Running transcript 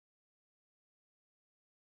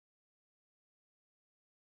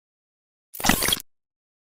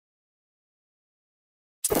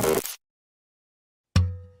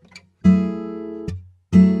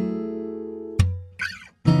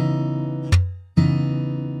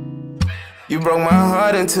You broke my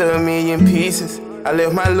heart into a million pieces. I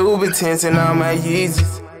left my Louboutins and all my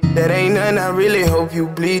Yeezys. That ain't nothing, I really hope you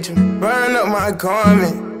bleach me. Burn up my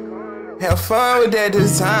garment. Have fun with that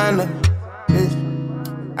designer.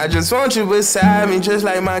 Bitch. I just want you beside me, just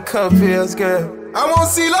like my cup feels, girl. I want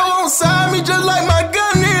CeeLo on side me, just like my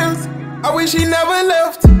gun is. I wish he never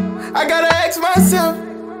left. I gotta ask myself,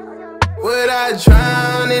 would I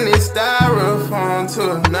drown in this styrofoam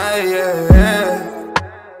tonight? Yeah.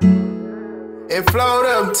 And float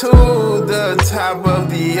up to the top of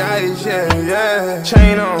the ice, yeah.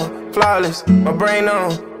 Chain on, flawless, my brain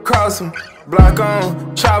on, cross 'em, block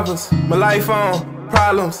on, choppers, my life on,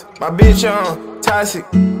 problems, my bitch on, toxic,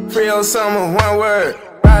 free old summer, one word,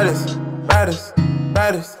 riders, riders,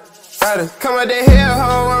 riders, riders. Come out that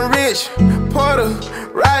hellhole, I'm rich, Porter,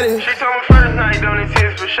 riders. She told me first night don't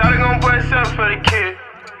exist, but shawty gon' bust up for the kid.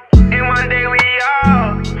 And one day we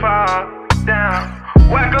all fall down.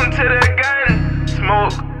 Welcome to the gun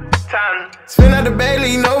smoke time. Spin out the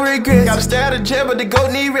Bailey, no regrets. Gotta stay out of jail, but the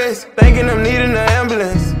goat need rest. Thinking I'm needing an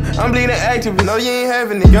ambulance. I'm bleeding active, but no, you ain't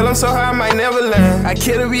having it. Girl, I'm so high, I might never land. I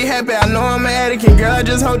kill to be happy, I know I'm an addict, and girl, I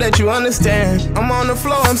just hope that you understand. I'm on the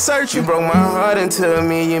floor, I'm searching. You broke my heart into a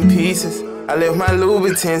million pieces. I left my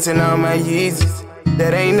Louboutins and all my Yeezys.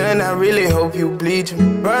 That ain't nothing, I really hope you bleach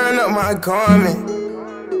me. Burn up my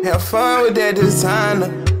garment. Have fun with that designer.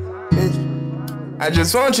 Bitch. I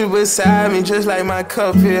just want you beside me, just like my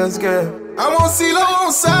cup feels, girl. I want CeeLo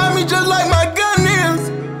on side me, just like my gun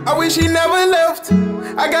is. I wish he never left.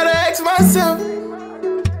 I gotta ask myself,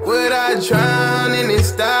 would I drown in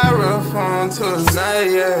this styrofoam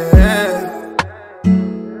tonight? Yeah.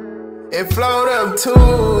 And float up to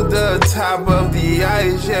the top of the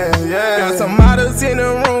ice, yeah. Got some models in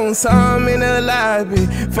the room, some in the lobby.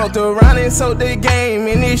 Fucked around and sold the game,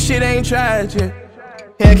 and this shit ain't tried yet.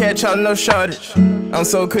 Hellcat chop, no shortage. I'm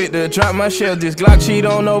so quick to drop my shell. This Glock cheat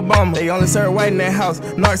on Obama. They only serve white in that house.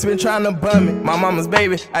 Narcs been trying to bum me. My mama's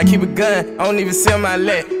baby, I keep a gun. I don't even sell my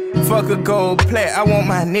leg. Fuck a gold plat, I want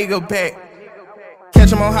my nigga back.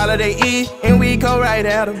 Catch him on holiday Eve, and we go right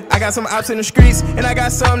at him. I got some ops in the streets, and I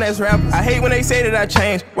got some that's rappers. I hate when they say that I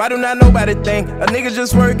changed. Why do not nobody think a nigga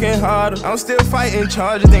just working harder? I'm still fighting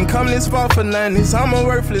charges, then come this far for nothing. So I'm a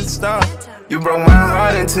worthless star. You broke my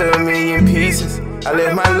heart into a million pieces. I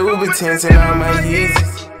left my Louboutins and all my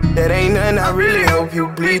Yeezys. That ain't nothing, I really hope you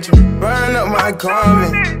bleach me. Burn up my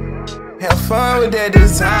garment. Have fun with that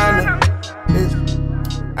designer.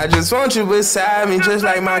 Bitch. I just want you beside me, just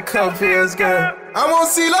like my cup feels, girl. I want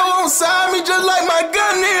CeeLo on side me, just like my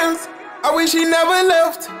gun is. I wish he never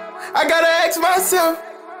left. I gotta ask myself,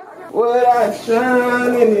 would I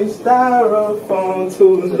drown in this styrofoam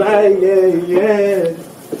tonight? Yeah.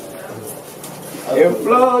 And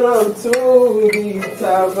float up to the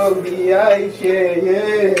top of the ice, yeah.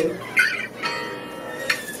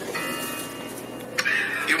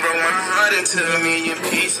 You broke my heart into a million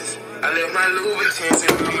pieces. I left my Louboutins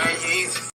and all my Yeezys.